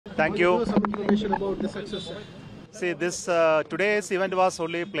Thank you. Some information about the success. See, this today's event was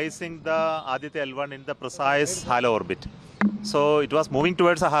only placing the Aditya-L1 in the precise halo orbit. So it was moving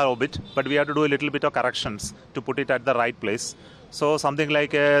towards a halo orbit, but we had to do a little bit of corrections to put it at the right place. So something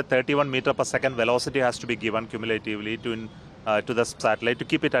like a 31 meter per second velocity has to be given cumulatively to the satellite to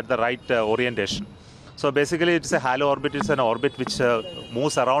keep it at the right orientation. So basically it's a halo orbit. It's an orbit which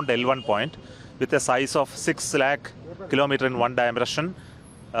moves around L1 point with a size of 6 lakh kilometer in one dimension,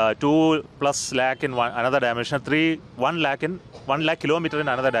 2+ lakh in another dimension, 1 lakh kilometer in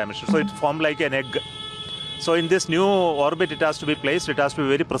another dimension. So it formed like an egg. So in this new orbit it has to be placed, it has to be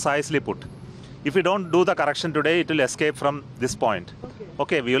very precisely put. If we don't do the correction today, it will escape from this point.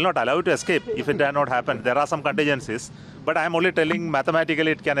 Okay, we will not allow it to escape if it did not happen. There are some contingencies, but I am only telling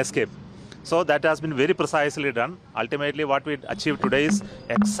mathematically it can escape. So that has been very precisely done. Ultimately what we achieved today is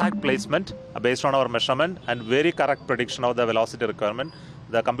exact placement based on our measurement and very correct prediction of the velocity requirement.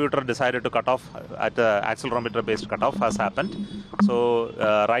 The computer decided to cut off at the accelerometer based cutoff has happened. So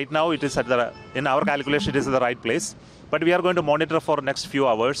right now it is in our calculation it is at the right place. But we are going to monitor for next few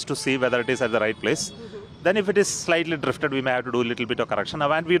hours to see whether it is at the right place. Then if it is slightly drifted, we may have to do a little bit of correction,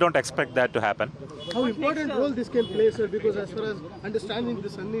 and we don't expect that to happen. How important role this can play, sir? Because as far as understanding the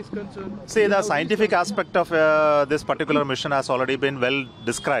sun is concerned... See, the scientific aspect of this particular mission has already been well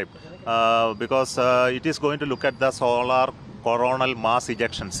described because it is going to look at the solar coronal mass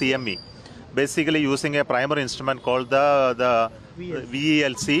ejection, CME, basically using a primary instrument called the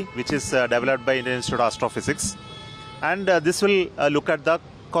VELC, which is developed by Indian Institute of Astrophysics. And this will look at the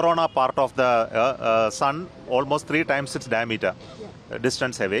corona part of the sun, almost 3 times its diameter,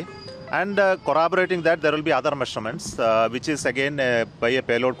 distance away. And corroborating that, there will be other measurements, which is again by a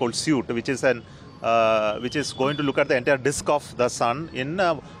payload called SUIT, which is going to look at the entire disk of the sun in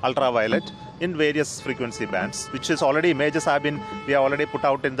ultraviolet in various frequency bands, which is already images we have already put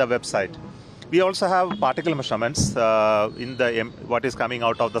out in the website. We also have particle measurements in what is coming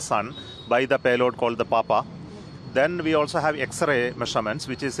out of the sun by the payload called the PAPA. Then we also have X-ray measurements,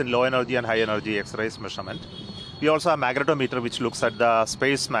 which is in low energy and high energy X-rays measurement. We also have magnetometer, which looks at the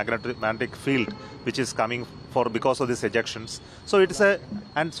space magnetic field, which is coming because of these ejections. So it is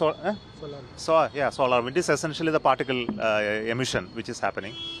solar wind is essentially the particle emission which is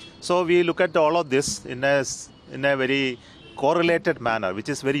happening. So we look at all of this in a very correlated manner, which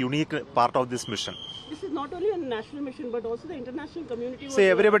is very unique part of this mission. This is not only a national mission, but also the international community. See,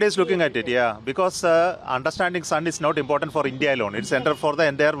 everybody is looking at it, yeah, because understanding sun is not important for India alone. It's central for the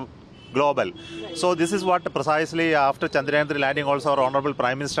entire global. Right. So this is what precisely after Chandrayaan-3 landing also our Honorable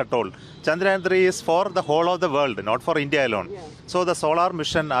Prime Minister told. Chandrayaan-3 is for the whole of the world, not for India alone. Yeah. So the solar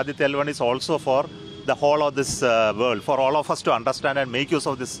mission Aditya-L1 is also for the whole of this world, for all of us to understand and make use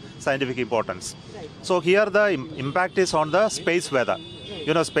of this scientific importance. Right. So here the impact is on the space weather. Right.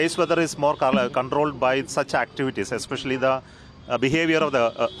 You know, space weather is more controlled by such activities, especially the behavior of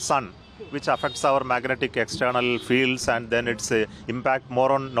the sun, which affects our magnetic external fields, and then its impact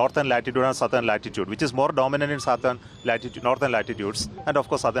more on northern latitude and southern latitude, which is more dominant in northern latitudes, and of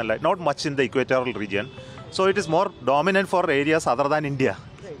course southern not much in the equatorial region. So it is more dominant for areas other than India,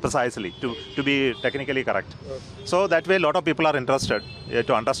 precisely, to be technically correct. So that way a lot of people are interested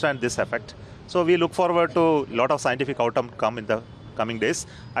to understand this effect. So we look forward to a lot of scientific outcome come in the coming days.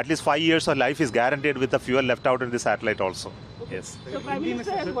 At least 5 years of life is guaranteed with the fuel left out in this satellite also. Okay. Yes. So Prime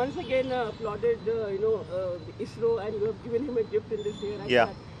Minister has once again applauded ISRO, and you have given him a gift in this year. Yeah.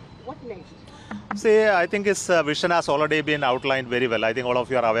 What next? See, I think his vision has already been outlined very well. I think all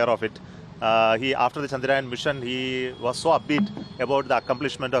of you are aware of it. After the Chandrayaan mission, he was so upbeat about the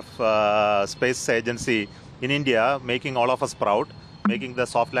accomplishment of space agency in India, making all of us proud, making the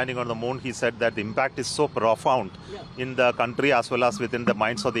soft landing on the moon. He said that the impact is so profound in the country as well as within the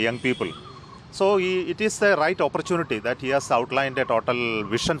minds of the young people. So it is the right opportunity that he has outlined a total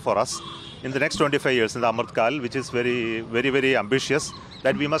vision for us in the next 25 years in the Amrit Kal, which is very, very, very ambitious,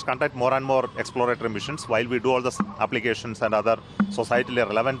 that we must conduct more and more exploratory missions while we do all the applications and other societally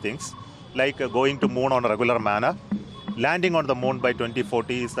relevant things, like going to moon on a regular manner. Landing on the moon by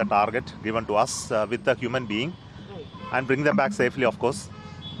 2040 is the target given to us with the human being, and bring them back safely, of course.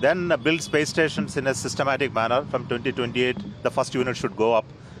 Then build space stations in a systematic manner. From 2028, the first unit should go up.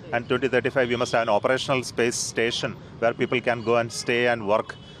 And 2035, we must have an operational space station where people can go and stay and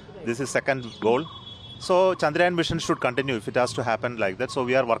work. This is second goal. So Chandrayaan mission should continue if it has to happen like that. So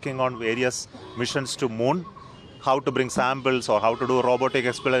we are working on various missions to moon, how to bring samples or how to do robotic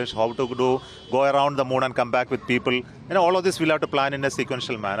exploration, how to go around the moon and come back with people. You know, all of this we'll have to plan in a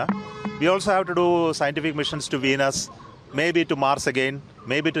sequential manner. We also have to do scientific missions to Venus, maybe to Mars again,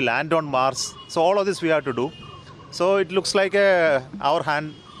 maybe to land on Mars. So all of this we have to do. So it looks like our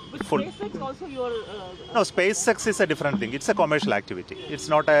hand But full. SpaceX also your. No, SpaceX is a different thing. It's a commercial activity. It's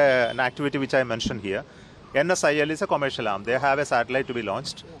not an activity which I mentioned here. NSIL is a commercial arm. They have a satellite to be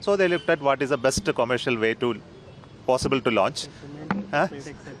launched. So they looked at what is the best commercial way to possible to launch. Huh?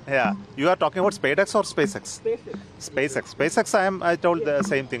 Yeah. You are talking about SpaceX or SpaceX? SpaceX. SpaceX, I told the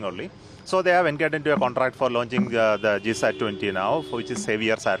same thing only. So they have entered into a contract for launching the GSAT-20 now, which is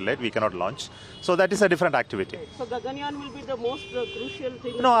heavier satellite. We cannot launch. So that is a different activity. So Gaganyaan will be the most crucial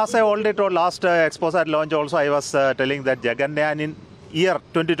thing. No, as I already told last Exposat launch also, I was telling that Gaganyaan in year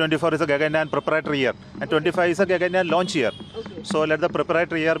 2024 is a Gaganyaan preparatory year and 25 is a Gaganyaan launch year. Okay. So So let the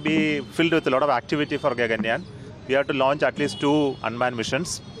preparatory year be filled with a lot of activity for Gaganyaan. We have to launch at least 2 unmanned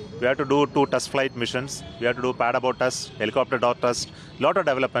missions. We have to do 2 test flight missions. We have to do pad abort tests, helicopter dot test. Lot of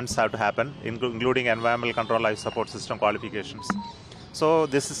developments have to happen, including environmental control life support system qualifications. So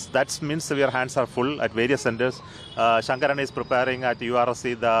that means your hands are full at various centers. Shankaran is preparing at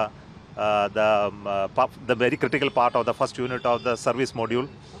URSC the very critical part of the first unit of the service module,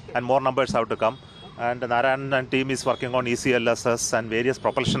 and more numbers have to come. And the Narayan and team is working on ECLSS and various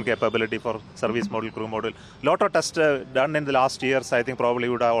propulsion capability for service module, crew module. Lot of tests done in the last years. I think probably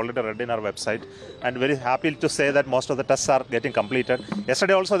you would have already read in our website. And very happy to say that most of the tests are getting completed.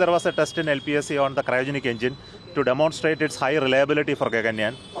 Yesterday also there was a test in LPSC on the cryogenic engine to demonstrate its high reliability for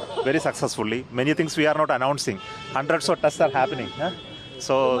Gaganyaan very successfully. Many things we are not announcing. Hundreds of tests are happening.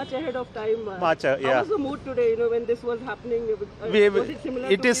 So much ahead of time. Yeah. How was the mood today, when this was happening? Was it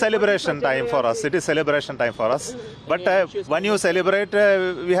similar it to is celebration time for us. It is celebration time for us. But when you celebrate,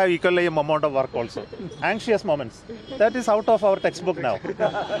 we have equally a amount of work also. Anxious moments. That is out of our textbook now.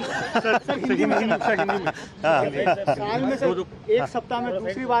 साल में sir एक सप्ताह में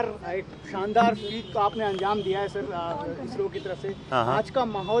दूसरी बार एक शानदार feet को आपने अंजाम दिया है सर इसरो की तरफ से। आज का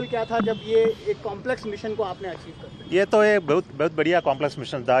माहौल क्या था जब ये एक कॉम्प्लेक्स मिशन को आपने अचीव कर? ये तो एक बहुत बढ़िया कॉम्प्लेक्स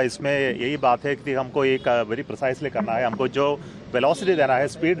मिशन था। इसमें यही बात है कि हमको एक वेरी प्रिसाइसली करना है। हमको जो वेलोसिटी देना है,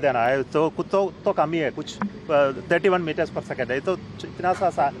 स्पीड देना है, तो कुछ तो कम ही है, कुछ 31 मीटर्स पर सेकेंड है। तो इतना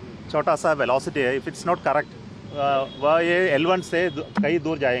सा छोटा सा वेलोसिटी है। इफ इट्स नॉट करेक्ट, वह ये L1 से कहीं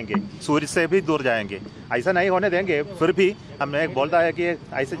दूर जाएंगे, सूर्य से भी दूर जाएंगे। ऐसा नहीं होने देंगे, फिर भी हमें बोलता है कि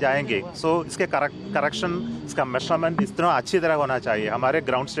ऐसे जाएंगे। सो इसके करेक्शन, इसका मेजरमेंट इतना अच्छी तरह होना चाहिए। हमारे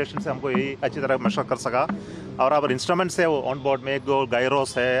ग्राउंड स्टेशन से हमको यही अच्छी तरह मेजर कर सका। और अब इंस्ट्रूमेंट्स है ऑन बोर्ड में,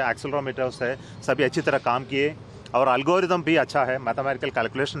 गायरोस है, एक्सेलरोमीटर्स है, सभी अच्छी तरह काम किए। और एल्गोरिदम भी अच्छा है, मैथमेटिकल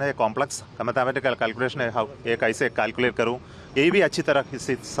कैलकुलेशन है, कॉम्प्लेक्स मैथमेटिकल कैलकुलेशन है, एक ऐसे कैलकुलेट करूँ, यही भी अच्छी तरह इस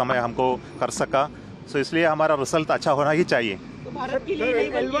समय हमको कर सका। सो इसलिए हमारा रिजल्ट अच्छा होना ही चाहिए। तो भारत के लिए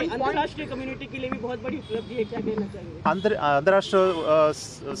नहीं बल्कि अंतर्राष्ट्रीय कम्युनिटी के लिए भी बहुत बड़ी उपलब्धि है, क्या कहना चाहिए?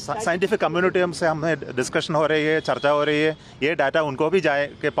 अंतर्राष्ट्रीय साइंटिफिक कम्युनिटी से हमें डिस्कशन हो रही है, चर्चा हो रही है। ये डाटा उनको भी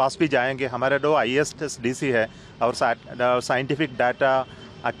के पास भी जाएंगे। हमारे 2 ISDC है और साइंटिफिक डाटा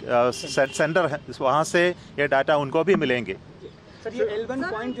सेंटर है, वहाँ से ये डाटा उनको भी मिलेंगे। सर ये L1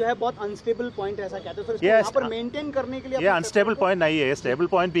 पॉइंट जो है बहुत अनस्टेबल पॉइंट ऐसा कहते हैं सर, इसको यहाँ पर मेंटेन करने के लिए ये अनस्टेबल पॉइंट नहीं है, ये स्टेबल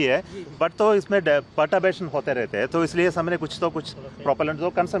पॉइंट भी है, बट तो इसमें पर्टर्बेशन होते रहते हैं। तो इसलिए हमने कुछ प्रोपेलेंट जो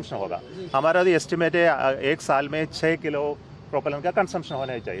कंजम्पशन होगा, हमारा भी एस्टिमेट है 1 साल में 6 किलो प्रोपेलेंट का कंजम्पशन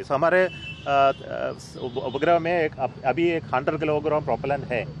होना चाहिए। सो हमारे उपग्रह में अभी 100 किलोग्राम प्रोपेलेंट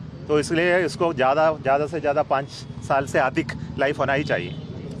है, तो इसलिए इसको ज़्यादा से ज़्यादा 5 साल से अधिक लाइफ होना ही चाहिए।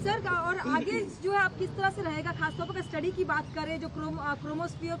 सर और आगे जो है आप किस तरह से रहेगा, खासतौर पर स्टडी की बात करें, जो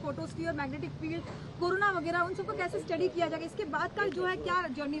chromosphere, photosphere, magnetic field, corona वगैरह, उन सबको कैसे स्टडी किया जाएगा? इसके बाद का जो है क्या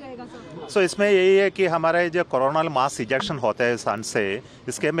जर्नी रहेगा सर? सो इसमें यही है कि हमारे जो कोरोनल मास इजेक्शन होते हैं सन से,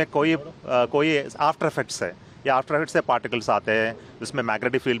 इसके में कोई आफ्टर इफेक्ट्स है। या आफ्टर इफेक्ट से पार्टिकल्स आते हैं, उसमें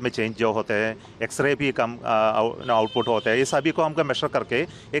मैग्नेटिक फील्ड में चेंज जो होते हैं, एक्सरे भी कम आउटपुट होते हैं। ये सभी को हमको मेजर करके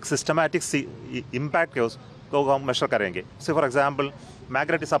एक सिस्टमैटिक इम्पैक्ट को हम मेजर करेंगे। So for example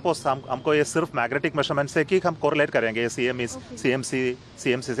magnetic, suppose हमको ये सिर्फ मैग्नेटिक मेजरमेंट से कि हम कोरिलेट करेंगे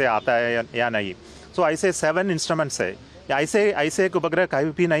CMC से आता है या नहीं। सो ऐसे 7 इंस्ट्रूमेंट्स है। ऐसे एक उपग्रह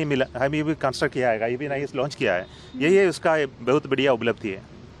कहीं भी नहीं मिला, कहीं भी कंस्ट्रक्ट किया है, कहीं भी नहीं लॉन्च किया है। यही उसका बहुत बढ़िया उपलब्धि है।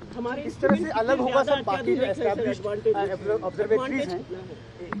 हमारे इस तरह से अलग होगा सर बाकी जो एस्टैब्लिश्ड ऑब्जर्वेटरीज हैं।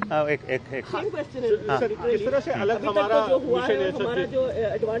 एक इस तरह से अलग हमारा मिशन है, हमारा जो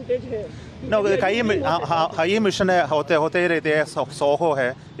एडवांटेज है। कई मिशन होते ही रहते हैं। सोहो है,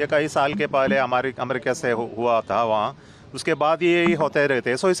 ये कई साल के पहले अमेरिका से हुआ था वहाँ, उसके बाद ये होते रहते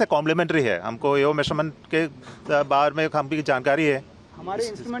हैं। सो इसे कॉम्प्लीमेंट्री है, हमको ये मेजरमेंट के बारे में हम भी जानकारी है। हमारे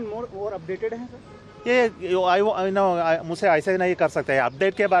इंस्ट्रूमेंट मोर अपडेटेड हैं सर। ये मुझे ऐसे नहीं कर सकते,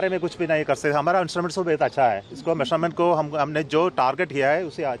 अपडेट के बारे में कुछ भी नहीं कर सकते। हमारा इंस्ट्रूमेंट तो बहुत अच्छा है, इसको मेजरमेंट को हमने जो टारगेट किया है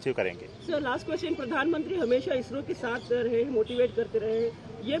उसे अचीव करेंगे। सर लास्ट क्वेश्चन, प्रधानमंत्री हमेशा इसरो के साथ रहे, मोटिवेट करते रहे,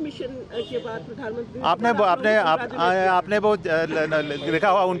 ये मिशन के बाद प्रधानमंत्री आपने वो देखा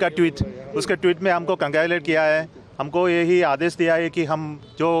होगा उनका ट्वीट, उसके ट्वीट में हमको कंग्रेचुलेट किया है, हमको यही आदेश दिया है कि हम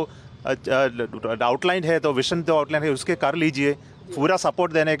जो आउटलाइन है तो विजन तो आउटलाइन है उसके कर लीजिए, पूरा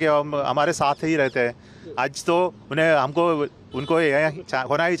सपोर्ट देने के हम हमारे साथ ही रहते हैं। आज तो उनको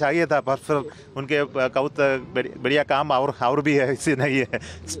होना ही चाहिए था, पर फिर उनके बहुत बढ़िया काम और भी है, इसी नहीं है,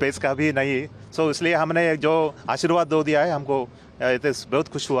 स्पेस का भी नहीं है। सो इसलिए हमने जो आशीर्वाद दो दिया है हमको, बहुत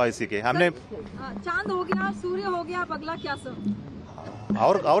खुश हुआ इसी के। हमने चांद हो गया, सूर्य हो गया, अब अगला क्या सर?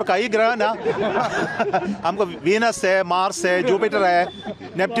 और कई ग्रह ना हमको वीनस है, मार्स है, जुपिटर है,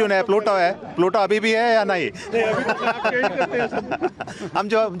 नेपट्यून है, प्लूटो अभी भी है या नहीं? हम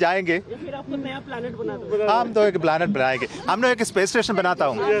जो जाएंगे, फिर आपको नया प्लैनेट बना दो। हम तो एक प्लैनेट बनाएंगे। हमने एक स्पेस स्टेशन बनाता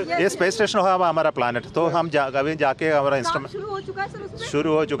हूँ, ये स्पेस स्टेशन होगा हमारा प्लानट, तो हम अभी जाके हमारा इंस्ट्रूमेंट शुरू हो चुका है सर उसमें?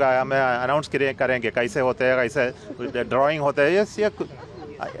 शुरू हो चुका है, हमें अनाउंस करेंगे कैसे होते हैं, कैसे ड्राइंग होते हैं, ये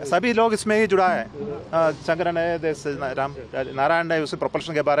सभी लोग इसमें ही जुड़ा है। शंकर ने नारायण ने उस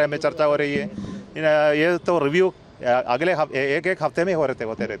प्रोपल्शन के बारे में चर्चा हो रही है, ये तो रिव्यू अगले एक हफ्ते में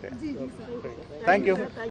होते रहते हैं। Thank you.